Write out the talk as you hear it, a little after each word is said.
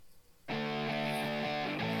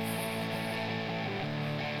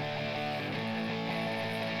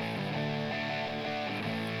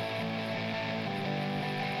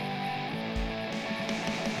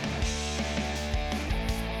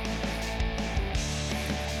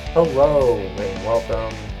Hello and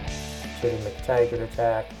welcome to the McTaggart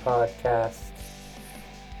Attack podcast.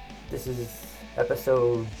 This is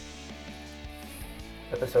episode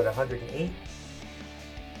 108.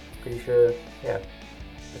 Pretty sure, yeah,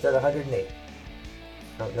 episode 108.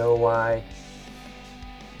 Don't know why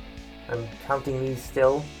I'm counting these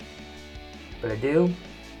still, but I do.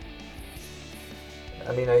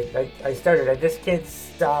 I mean, I started. I just can't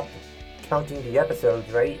stop counting the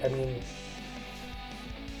episodes, right? I mean,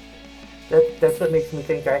 that's what makes me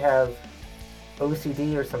think I have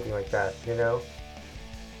OCD or something like that, you know?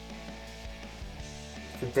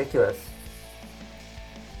 It's ridiculous.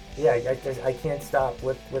 Yeah, I can't stop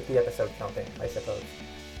with the episode counting, I suppose.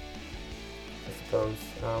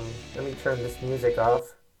 Let me turn this music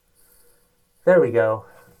off. There we go.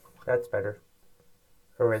 That's better.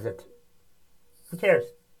 Or is it? Who cares?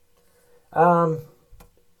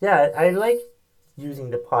 Yeah, I like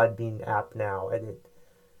using the Podbean app now.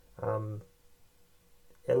 Um,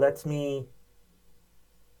 it lets me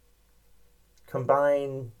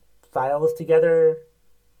combine files together.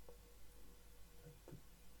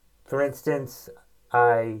 For instance,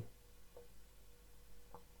 we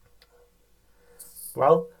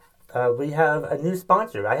have a new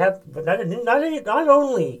sponsor. I have not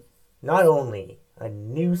only a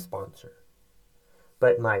new sponsor,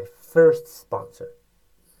 but my first sponsor.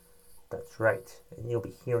 That's right, and you'll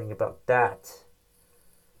be hearing about that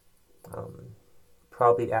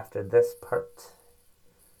probably after this part,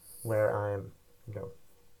 where I'm,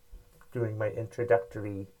 doing my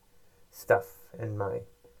introductory stuff and my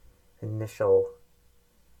initial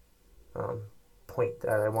point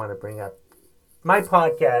that I want to bring up. My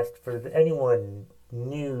podcast, for anyone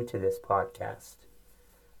new to this podcast,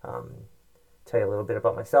 tell you a little bit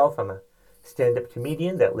about myself. I'm a stand-up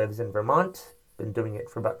comedian that lives in Vermont. Been doing it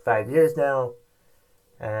for about 5 years now,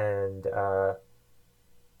 and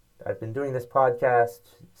I've been doing this podcast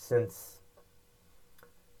since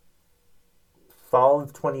fall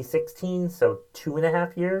of 2016, so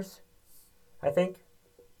 2.5 years, I think.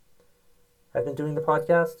 I've been doing the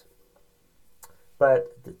podcast.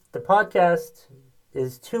 But the podcast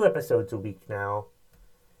is 2 episodes a week now.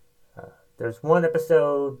 There's one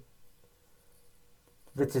episode,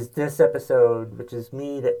 which is this episode, which is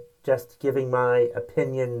me that just giving my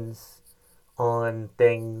opinions on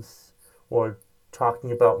things or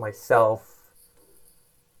talking about myself.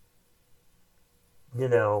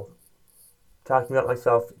 Talking about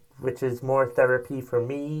myself, which is more therapy for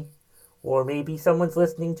me, or maybe someone's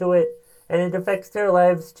listening to it and it affects their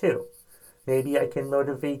lives too. Maybe I can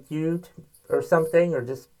motivate you or something, or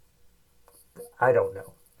just, I don't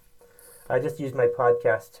know. I just use my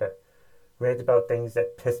podcast to rant about things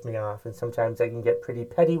that piss me off, and sometimes I can get pretty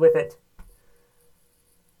petty with it.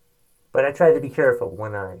 But I try to be careful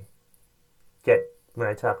when I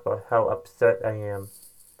talk about how upset I am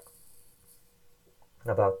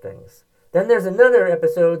about things. Then there's another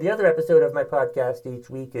episode. The other episode of my podcast each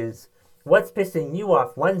week is What's Pissing You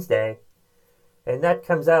Off Wednesday, and that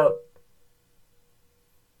comes out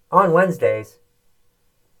on Wednesdays,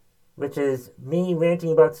 which is me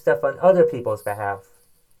ranting about stuff on other people's behalf.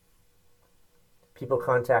 People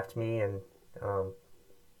contact me and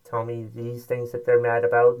tell me these things that they're mad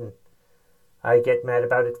about, and I get mad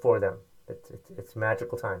about it for them. It's a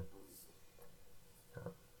magical time.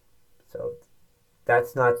 So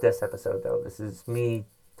that's not this episode, though. This is me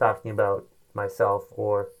talking about myself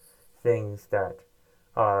or things that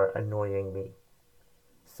are annoying me.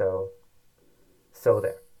 So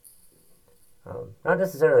there. Not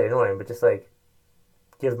necessarily annoying, but just like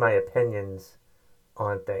give my opinions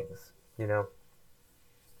on things,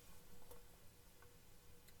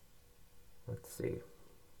 Let's see.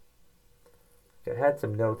 I had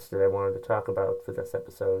some notes that I wanted to talk about for this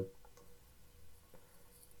episode.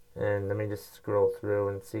 And let me just scroll through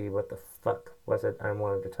and see what the fuck was it I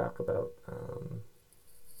wanted to talk about.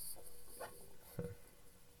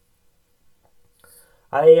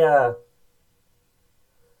 I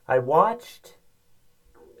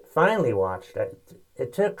finally watched,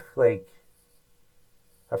 it took like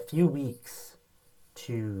a few weeks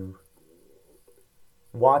to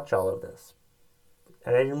watch all of this.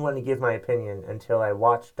 And I didn't want to give my opinion until I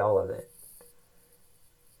watched all of it.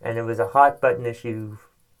 And it was a hot button issue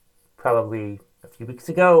probably a few weeks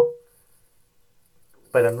ago.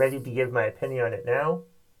 But I'm ready to give my opinion on it now.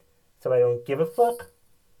 So I don't give a fuck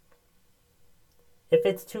if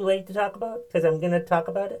it's too late to talk about, because I'm going to talk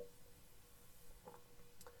about it.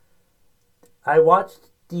 I watched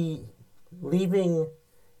the Leaving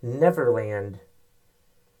Neverland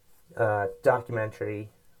documentary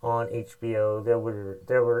on HBO.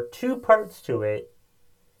 There were 2 parts to it,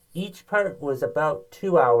 each part was about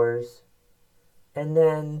 2 hours, and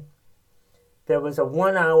then there was a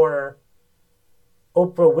 1 hour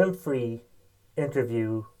Oprah Winfrey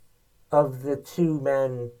interview of the two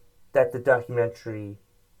men that the documentary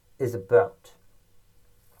is about.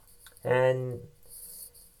 And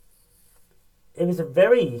it was a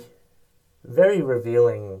very, very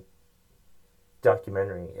revealing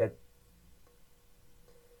documentary.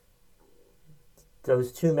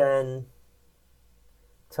 Those two men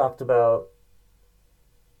talked about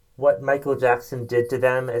what Michael Jackson did to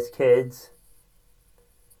them as kids,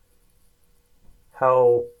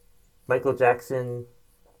 how Michael Jackson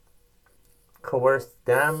coerced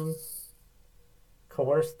them,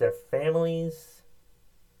 coerced their families,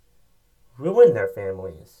 ruined their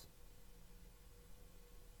families.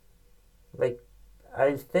 Like,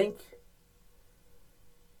 I think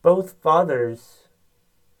both fathers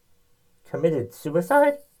committed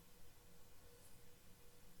suicide,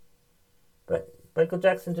 but Michael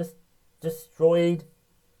Jackson just destroyed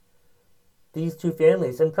these two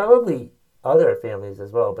families, and probably other families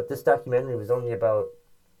as well. But this documentary was only about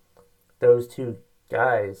those two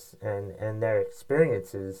guys and their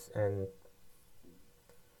experiences. And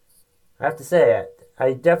I have to say,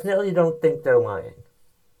 I definitely don't think they're lying.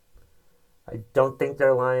 I don't think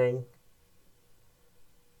they're lying.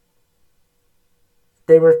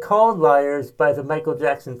 They were called liars by the Michael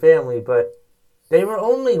Jackson family, but they were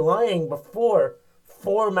only lying for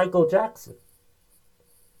Michael Jackson.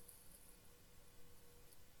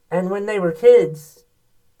 And when they were kids,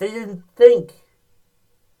 they didn't think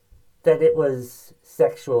that it was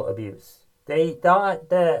sexual abuse. They thought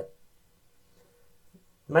that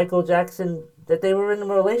Michael Jackson, that they were in a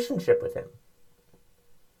relationship with him.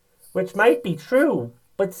 Which might be true,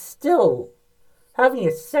 but still, having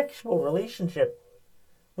a sexual relationship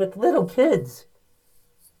with little kids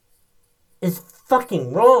is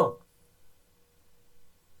fucking wrong.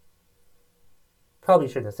 Probably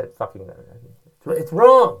shouldn't have said fucking. It's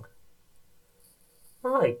wrong.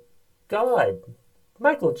 My God.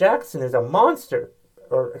 Michael Jackson is a monster.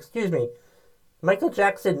 Or, excuse me, Michael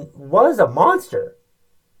Jackson was a monster.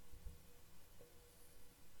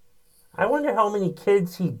 I wonder how many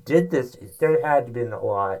kids he did this. There had to been a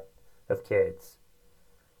lot of kids.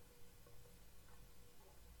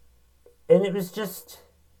 And it was just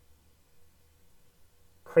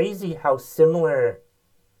crazy how similar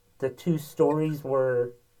the two stories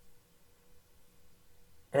were.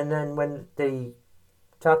 And then when they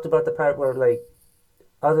talked about the part where, like,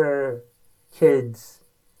 other kids'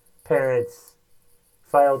 parents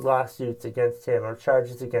filed lawsuits against him or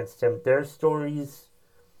charges against him, their stories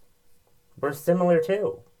were similar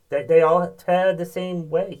too. They all had the same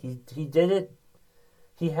way. He did it.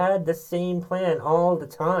 He had the same plan all the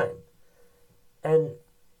time. And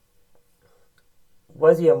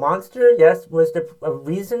was he a monster? Yes. Was there a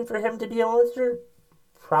reason for him to be a monster?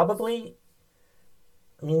 Probably.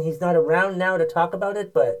 I mean, he's not around now to talk about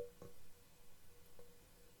it, but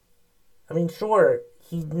I mean, sure,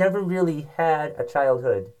 he never really had a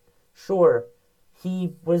childhood. Sure,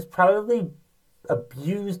 he was probably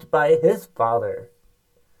abused by his father,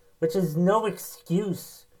 which is no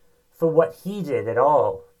excuse for what he did at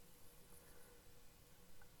all.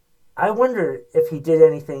 I wonder if he did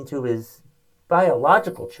anything to his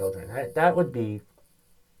biological children. That would be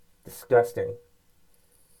disgusting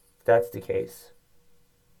if that's the case.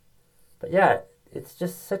 But yeah, it's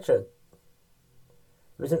just such a...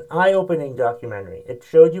 It was an eye-opening documentary. It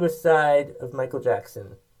showed you a side of Michael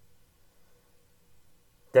Jackson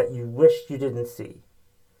that you wished you didn't see.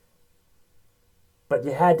 But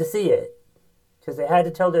you had to see it, because they had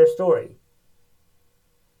to tell their story.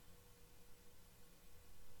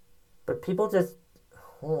 But people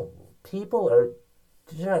are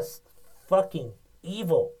just fucking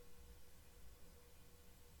evil.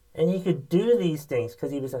 And he could do these things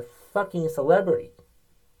because he was a fucking celebrity.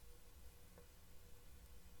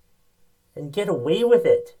 And get away with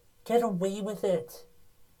it. Get away with it.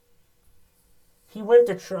 He went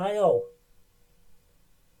to trial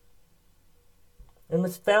and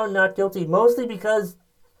was found not guilty, mostly because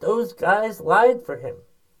those guys lied for him.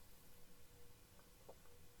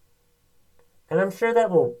 And I'm sure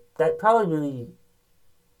that probably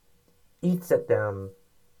eats at them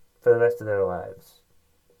for the rest of their lives.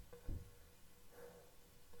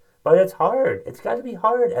 But it's hard. It's got to be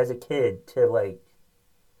hard as a kid to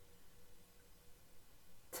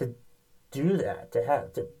do that,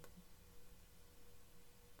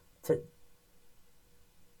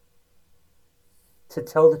 to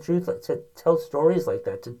tell the truth, to tell stories like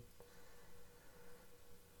that.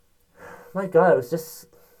 My God,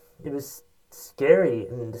 it was scary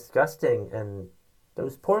and disgusting, and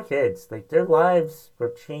Those poor kids, like, their lives were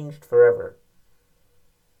changed forever.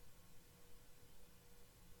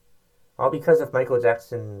 All because of Michael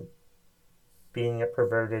Jackson being a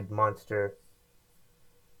perverted monster.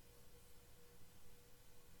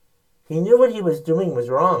 He knew what he was doing was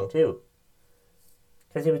wrong, too.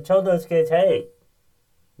 Because he would tell those kids, hey,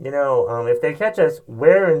 if they catch us,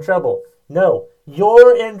 we're in trouble. No,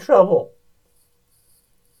 you're in trouble.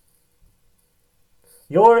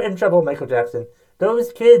 You're in trouble, Michael Jackson.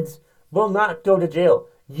 Those kids will not go to jail.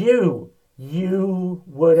 You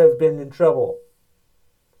would have been in trouble.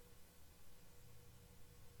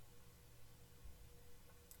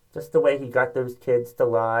 Just the way he got those kids to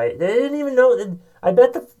lie. They didn't even know. I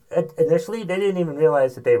bet initially they didn't even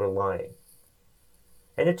realize that they were lying.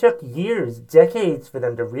 And it took years, decades for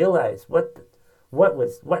them to realize what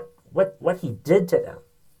he did to them.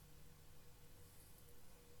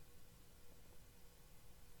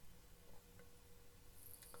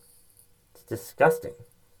 It's disgusting.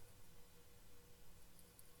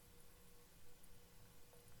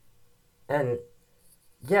 And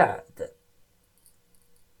yeah,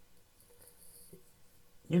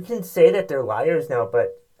 you can say that they're liars now,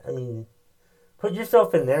 but I mean, put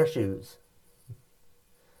yourself in their shoes.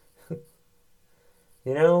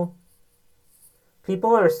 You know?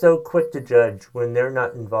 People are so quick to judge when they're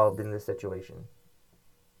not involved in the situation.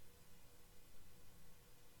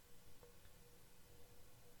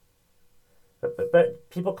 But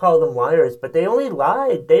people call them liars, but they only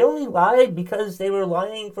lied. They only lied because they were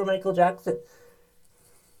lying for Michael Jackson.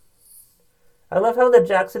 I love how the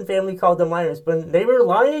Jackson family called them liars, but they were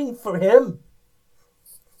lying for him.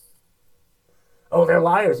 Oh, they're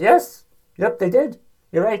liars. Yes. Yep, they did.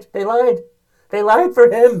 You're right. They lied. They lied for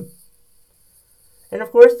him. And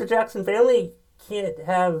of course, the Jackson family can't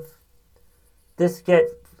have this get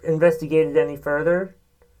investigated any further,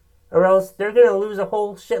 or else they're going to lose a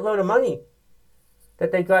whole shitload of money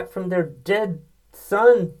that they got from their dead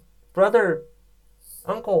son, brother,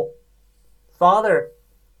 uncle, father.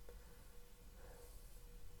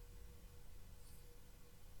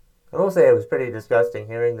 I will say it was pretty disgusting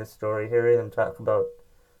hearing this story, hearing them talk about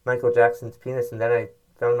Michael Jackson's penis, and then I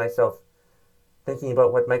found myself thinking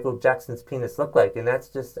about what Michael Jackson's penis looked like, and that's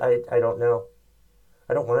just, I don't know.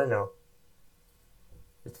 I don't want to know.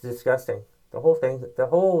 It's disgusting. The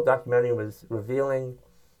whole documentary was revealing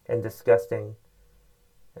and disgusting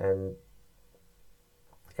and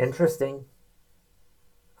interesting.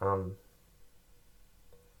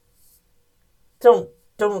 Don't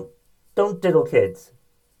diddle kids.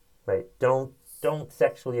 Right? Don't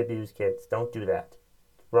sexually abuse kids. Don't do that.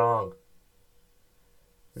 It's wrong.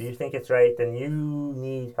 If you think it's right, then you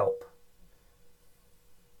need help.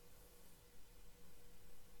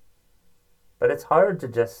 But it's hard to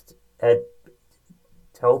just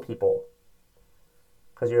tell people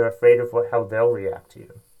because you're afraid of how they'll react to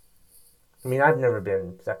you. I mean, I've never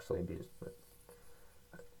been sexually abused, but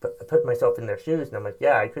I put myself in their shoes, and I'm like,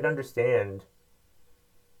 yeah, I could understand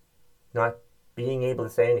not being able to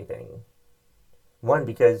say anything. One,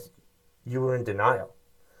 because you were in denial.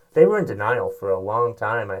 They were in denial for a long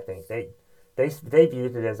time, I think. They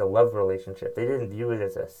viewed it as a love relationship. They didn't view it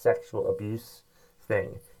as a sexual abuse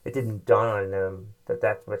thing. It didn't dawn on them that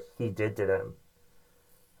that's what he did to them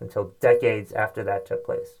until decades after that took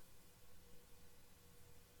place.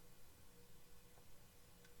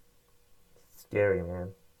 Scary, man.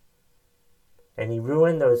 And he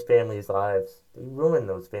ruined those families' lives. He ruined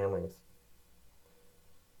those families.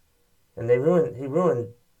 And he ruined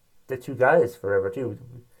the two guys forever, too.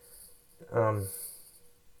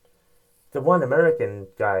 The one American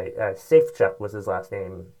guy, Safechuck was his last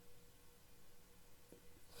name.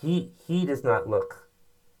 He does not look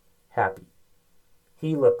happy.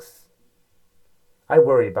 He looks... I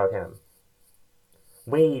worry about him.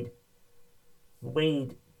 Wade,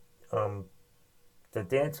 the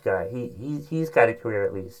dance guy, he's got a career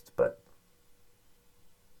at least, but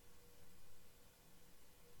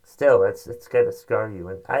still, it's gonna scar you.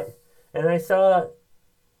 And I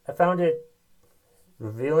found it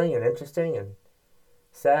revealing and interesting and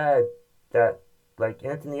sad that, like,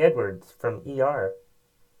 Anthony Edwards from ER,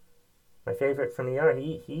 my favorite from ER,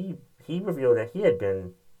 he revealed that he had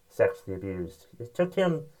been sexually abused. It took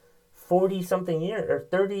him 40 something years, or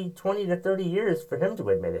 20 to 30 years for him to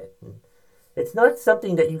admit it. And it's not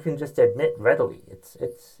something that you can just admit readily. It's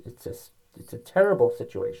a terrible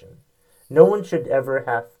situation. No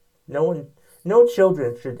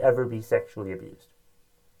children should ever be sexually abused.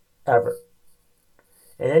 Ever.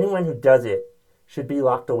 And anyone who does it should be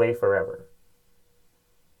locked away forever.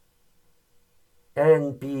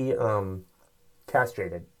 And be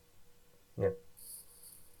castrated. Yeah.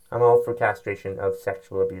 I'm all for castration of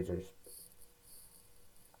sexual abusers.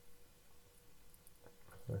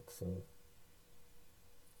 Let's see.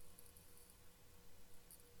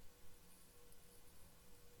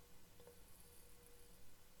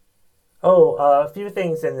 Oh, a few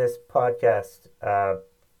things in this podcast.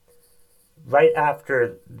 Right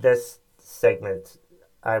after this segment,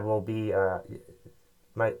 I will be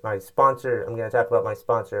my sponsor. I'm going to talk about my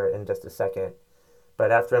sponsor in just a second.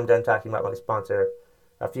 But after I'm done talking about my sponsor,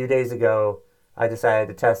 a few days ago, I decided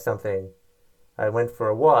to test something. I went for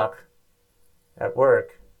a walk at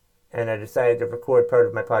work, and I decided to record part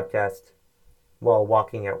of my podcast while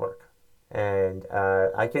walking at work. And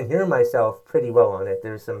I can hear myself pretty well on it.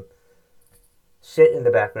 There's some shit in the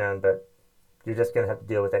background, but you're just going to have to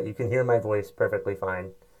deal with that. You can hear my voice perfectly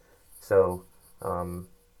fine. So,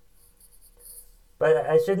 but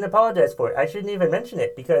I shouldn't apologize for it. I shouldn't even mention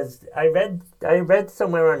it because I read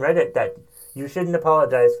somewhere on Reddit that you shouldn't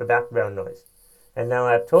apologize for background noise. And now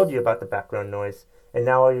I've told you about the background noise, and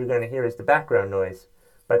now all you're going to hear is the background noise.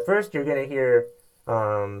 But first you're going to hear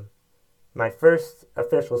my first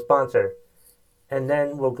official sponsor, and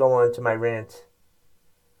then we'll go on to my rant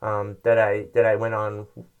that I went on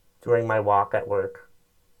during my walk at work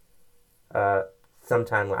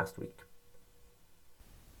sometime last week.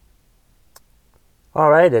 All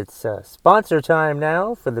right, it's sponsor time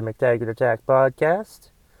now for the McTaggart Attack podcast,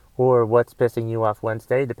 or What's Pissing You Off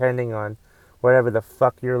Wednesday, depending on whatever the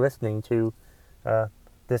fuck you're listening to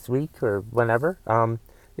this week or whenever.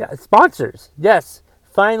 Yeah, sponsors. Yes,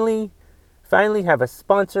 finally have a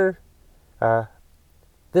sponsor.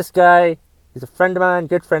 This guy is a friend of mine,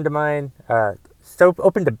 good friend of mine.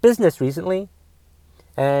 Opened a business recently,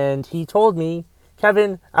 and he told me,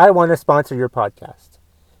 Kevin, I want to sponsor your podcast.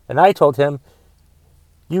 And I told him,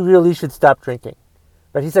 you really should stop drinking.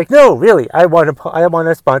 But he's like, no, really, I want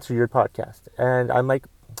to sponsor your podcast. And I'm like,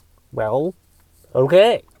 well,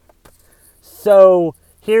 okay. So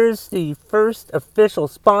here's the first official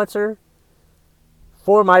sponsor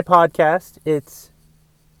for my podcast. It's,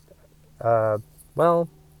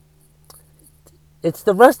 it's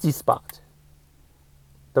the Rusty Spot.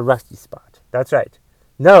 The Rusty Spot. That's right.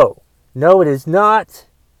 No, it is not.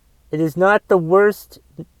 It is not the worst.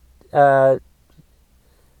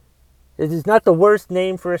 It is not the worst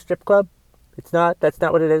name for a strip club. It's not. That's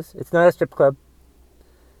not what it is. It's not a strip club.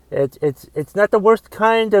 It's not the worst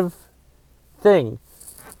kind of thing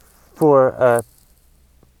for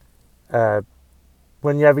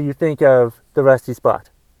whenever you think of the Rusty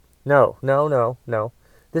Spot. No.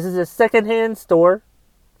 This is a secondhand store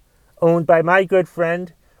owned by my good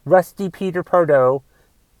friend Rusty Peter Pardo,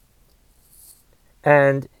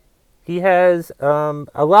 and he has a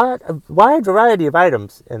wide variety of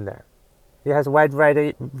items in there. He has a wide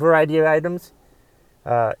variety of items.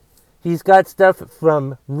 He's got stuff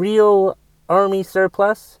from real army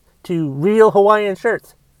surplus to real Hawaiian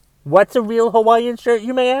shirts. What's a real Hawaiian shirt,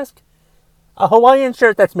 you may ask? A Hawaiian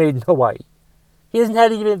shirt that's made in Hawaii. He doesn't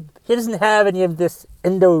have any of this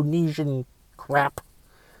Indonesian crap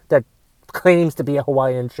that claims to be a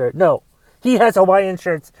Hawaiian shirt. No, he has Hawaiian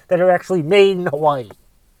shirts that are actually made in Hawaii.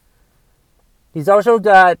 He's also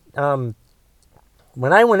got,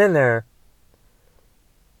 when I went in there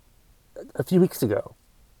a few weeks ago,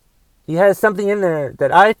 he has something in there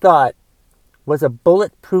that I thought was a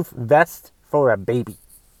bulletproof vest for a baby.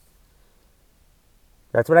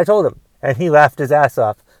 That's what I told him, and he laughed his ass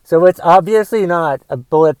off. So it's obviously not a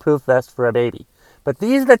bulletproof vest for a baby. But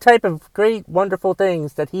these are the type of great, wonderful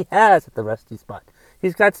things that he has at the Rusty Spot.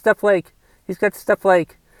 He's got stuff like,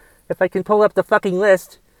 if I can pull up the fucking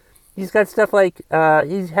list, he's got stuff like,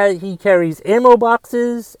 he carries ammo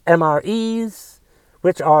boxes, MREs,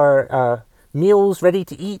 which are meals ready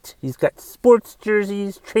to eat. He's got sports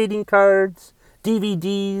jerseys, trading cards,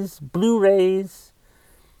 DVDs, Blu-rays.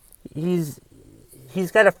 He's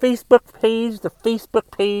got a Facebook page, the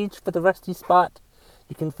Facebook page for the Rusty Spot.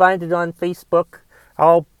 You can find it on Facebook.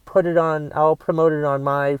 I'll promote it on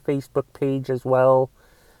my Facebook page as well.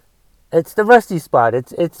 It's the Rusty Spot.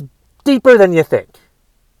 It's deeper than you think.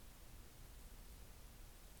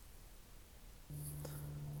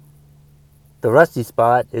 The Rusty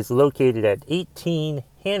Spot is located at 18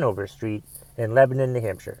 Hanover Street in Lebanon, New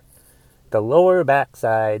Hampshire. The lower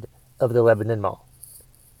backside of the Lebanon Mall.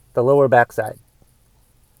 The lower backside.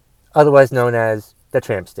 Otherwise known as the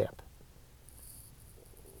Tramp Stamp.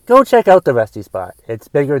 Go check out the Rusty Spot. It's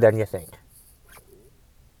bigger than you think.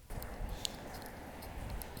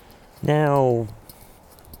 Now,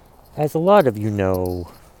 as a lot of you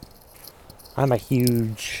know, I'm a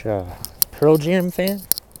huge Pearl Jam fan.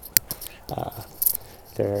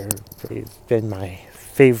 They've been my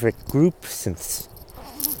favorite group since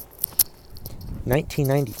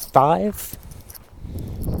 1995,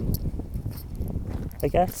 I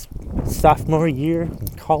guess, sophomore year in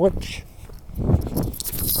college.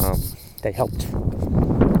 They helped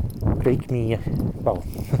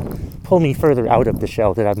pull me further out of the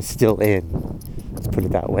shell that I'm still in. Let's put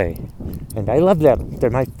it that way. And I love them. They're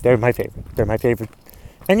my favorite. They're my favorite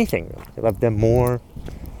anything. I love them more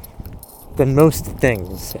than most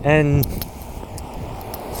things. And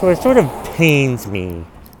so it sort of pains me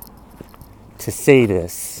to say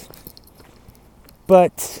this,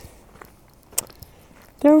 but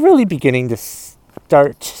they're really beginning to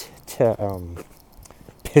start to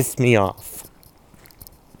piss me off.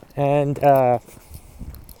 And let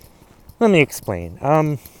me explain.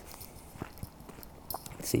 Let's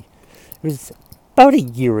see. It was about a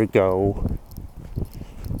year ago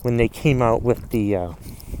when they came out with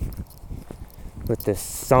this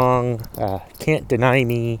song, Can't Deny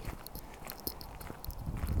Me.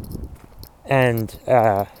 And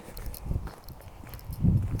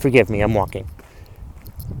forgive me, I'm walking.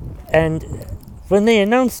 And when they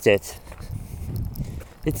announced it,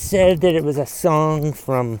 it said that it was a song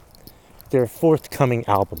from their forthcoming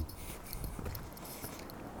album.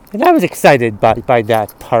 And I was excited by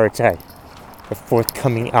that part, the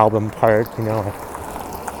forthcoming album part,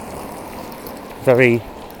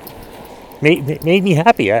 made me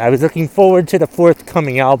happy. I was looking forward to the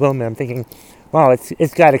forthcoming album, and I'm thinking, wow,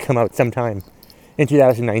 it's got to come out sometime in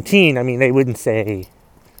 2019. I mean, they wouldn't say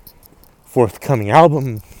forthcoming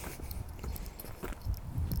album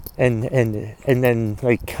and then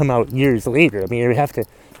like come out years later. I mean, it would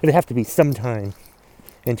have to be sometime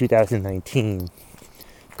in 2019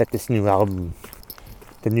 that this new album,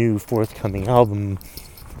 the new forthcoming album,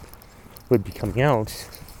 would be coming out.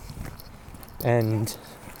 And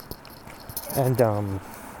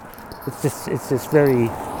it's just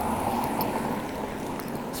very.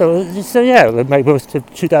 So yeah, most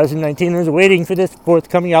of 2019 was waiting for this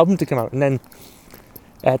forthcoming album to come out, and then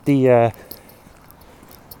at the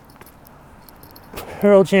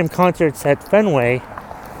Pearl Jam concerts at Fenway,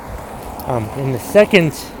 in the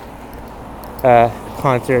second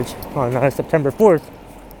concert on September 4th,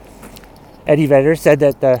 Eddie Vedder said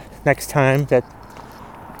that the next time that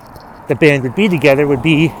the band would be together would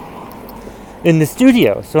be in the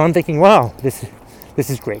studio. So I'm thinking, wow, this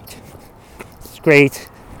is great. This is great.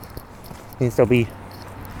 Means they'll be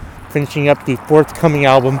finishing up the forthcoming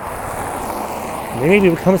album. Maybe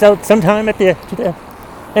it comes out sometime at the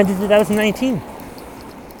end of 2019.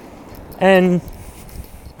 And,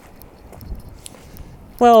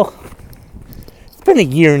 well, it's been a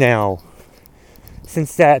year now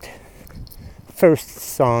since that first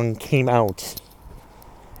song came out.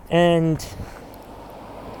 And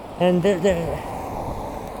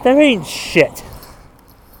there ain't shit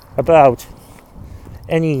about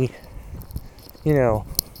any new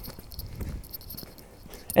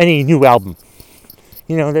album.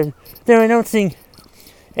 They're announcing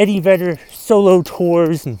Eddie Vedder solo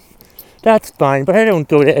tours, and that's fine, but I don't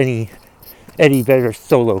go to any Eddie Vedder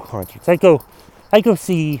solo concerts. I go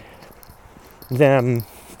see them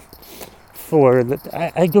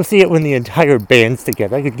I go see it when the entire band's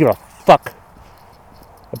together. I could give a fuck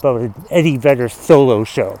about an Eddie Vedder solo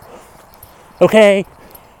show. Okay?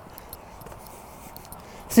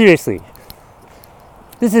 Seriously.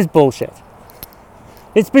 This is bullshit.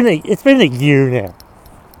 It's been a year now.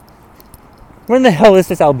 When the hell is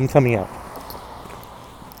this album coming out?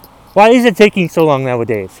 Why is it taking so long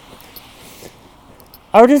nowadays?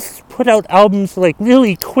 Artists put out albums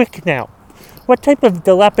really quick now. What type of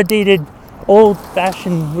dilapidated,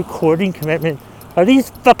 old-fashioned recording commitment are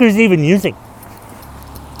these fuckers even using?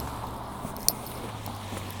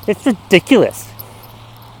 It's ridiculous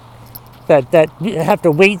that you have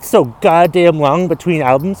to wait so goddamn long between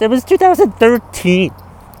albums. It was 2013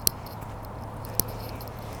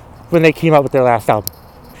 when they came out with their last album.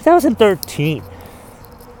 2013.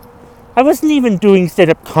 I wasn't even doing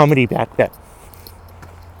stand-up comedy back then.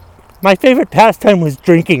 My favorite pastime was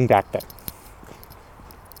drinking back then.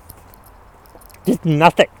 Just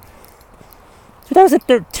nothing.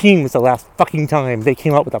 2013 was the last fucking time they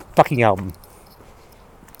came out with a fucking album.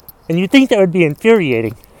 And you'd think that would be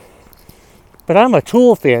infuriating. But I'm a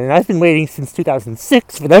Tool fan, and I've been waiting since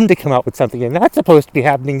 2006 for them to come out with something, and that's supposed to be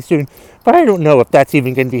happening soon. But I don't know if that's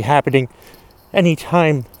even going to be happening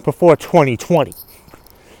anytime before 2020.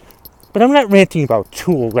 But I'm not ranting about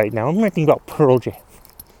Tool right now. I'm ranting about Pearl Jam.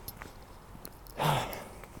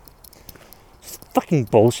 Just fucking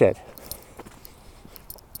bullshit.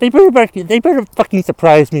 They better fucking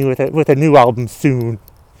surprise me with a new album soon.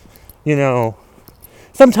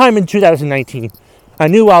 Sometime in 2019, a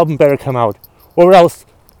new album better come out, or else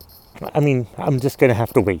I mean, I'm just going to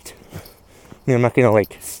have to wait. I mean, I'm not going to,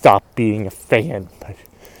 like, stop being a fan, but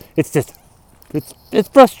it's just, it's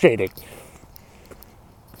frustrating.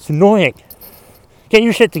 It's annoying. Get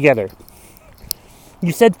your shit together.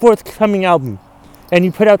 You said forthcoming album, and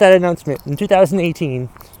you put out that announcement in 2018,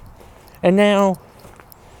 and now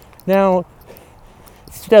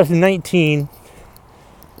it's 2019,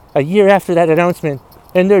 a year after that announcement,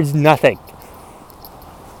 and there's nothing.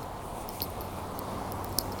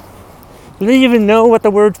 Do they even know what the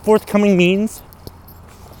word forthcoming means?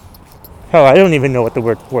 Hell, I don't even know what the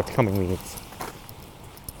word forthcoming means.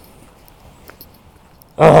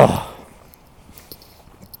 Ugh.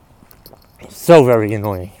 So very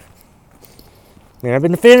annoying. I mean, I've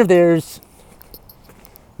been a fan of theirs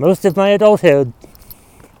most of my adulthood,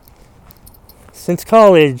 since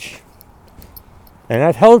college, and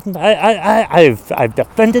I've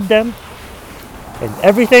defended them and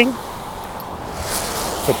everything.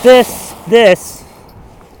 But this,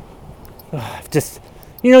 just,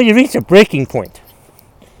 you reach a breaking point,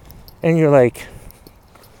 and you're like,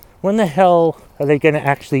 when the hell are they going to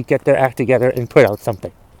actually get their act together and put out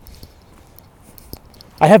something?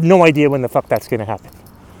 I have no idea when the fuck that's going to happen.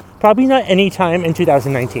 Probably not any time in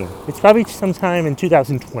 2019. It's probably sometime in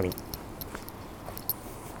 2020.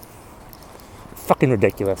 Fucking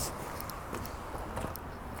ridiculous.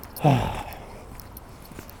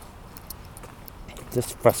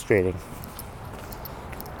 Just frustrating.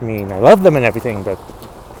 I mean, I love them and everything, but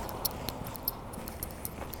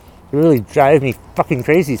it really drives me fucking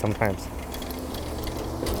crazy sometimes.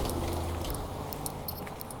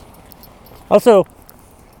 Also,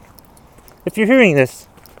 if you're hearing this,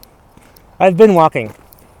 I've been walking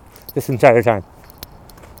this entire time.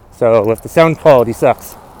 So if the sound quality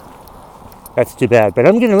sucks, that's too bad. But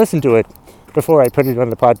I'm going to listen to it before I put it on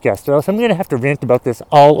the podcast, or else I'm going to have to rant about this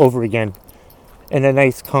all over again in a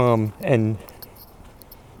nice, calm, and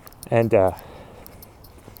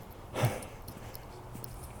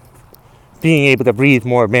being able to breathe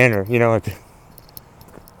more manner.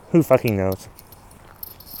 Who fucking knows?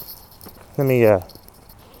 Let me,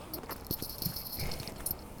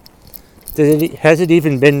 has it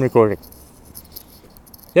even been recording?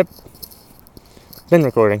 Yep. Been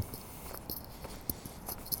recording.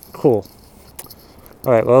 Cool.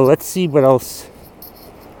 Alright, well, let's see what else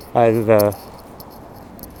I've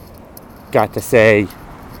got to say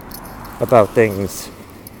about things.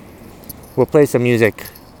 We'll play some music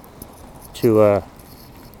to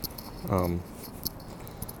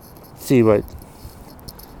see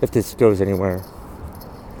if this goes anywhere.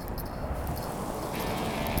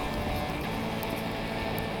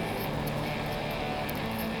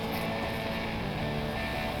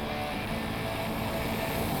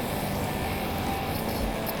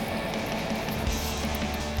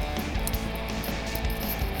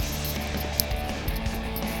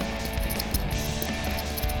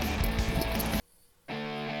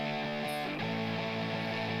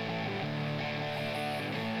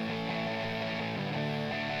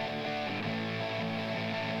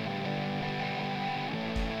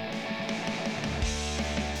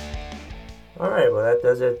 Alright, well, that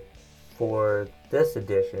does it for this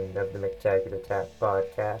edition of the McTaggart Attack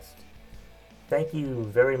podcast. Thank you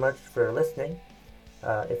very much for listening.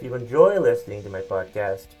 If you enjoy listening to my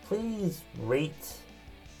podcast, please rate,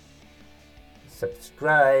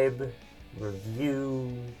 subscribe,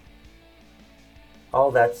 review,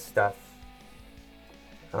 all that stuff.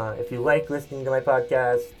 If you like listening to my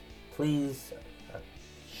podcast, please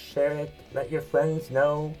share it, let your friends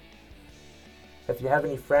know. If you have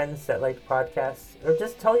any friends that like podcasts, or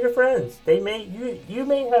just tell your friends. You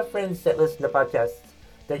may have friends that listen to podcasts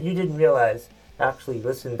that you didn't realize actually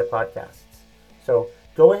listen to podcasts. So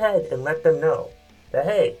go ahead and let them know that,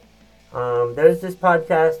 hey, there's this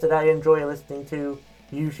podcast that I enjoy listening to.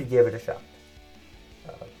 You should give it a shot.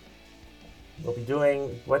 We'll be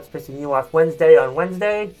doing What's Pissing You Off Wednesday on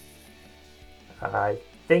Wednesday. I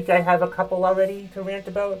think I have a couple already to rant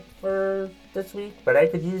about for this week, but I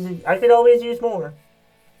could always use more.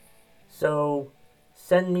 So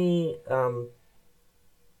send me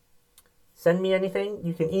anything.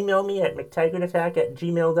 You can email me at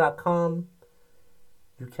mctaggartattack@gmail.com.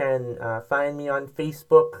 You can find me on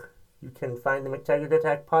Facebook. You can find the McTaggart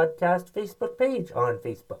Attack podcast Facebook page on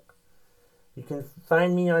Facebook. You can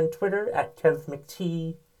find me on Twitter at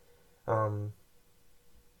KevMcT. I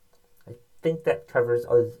think that covers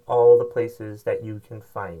all the places that you can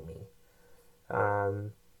find me.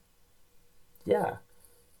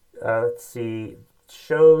 Let's see.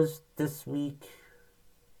 Shows this week.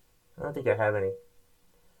 I don't think I have any.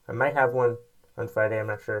 I might have one on Friday. I'm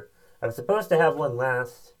not sure. I was supposed to have one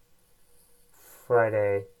last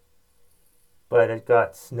Friday, but it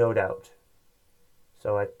got snowed out.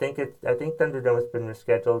 So I think Thunderdome has been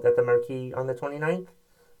rescheduled at the Marquee on the 29th,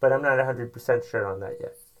 but I'm not 100% sure on that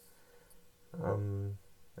yet.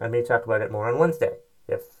 I may talk about it more on Wednesday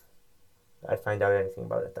if I find out anything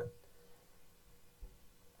about it then.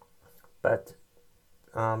 But,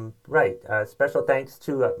 right. Special thanks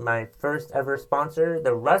to my first ever sponsor,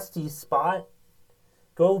 the Rusty Spot.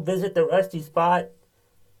 Go visit the Rusty Spot.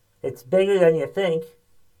 It's bigger than you think.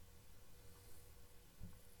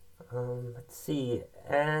 Let's see.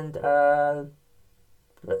 And to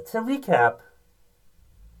recap,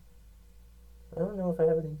 I don't know if I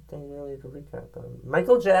have anything really to recap.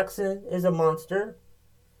 Michael Jackson is a monster,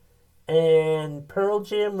 and Pearl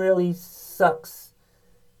Jam really sucks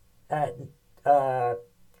at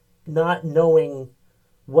not knowing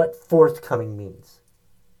what forthcoming means.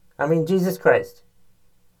 I mean, Jesus Christ.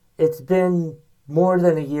 It's been more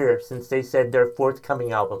than a year since they said their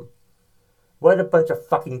forthcoming album. What a bunch of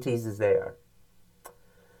fucking teases they are.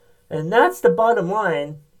 And that's the bottom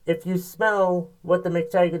line. If you smell what the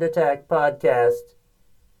McTaggart Attack podcast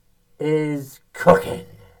is cooking.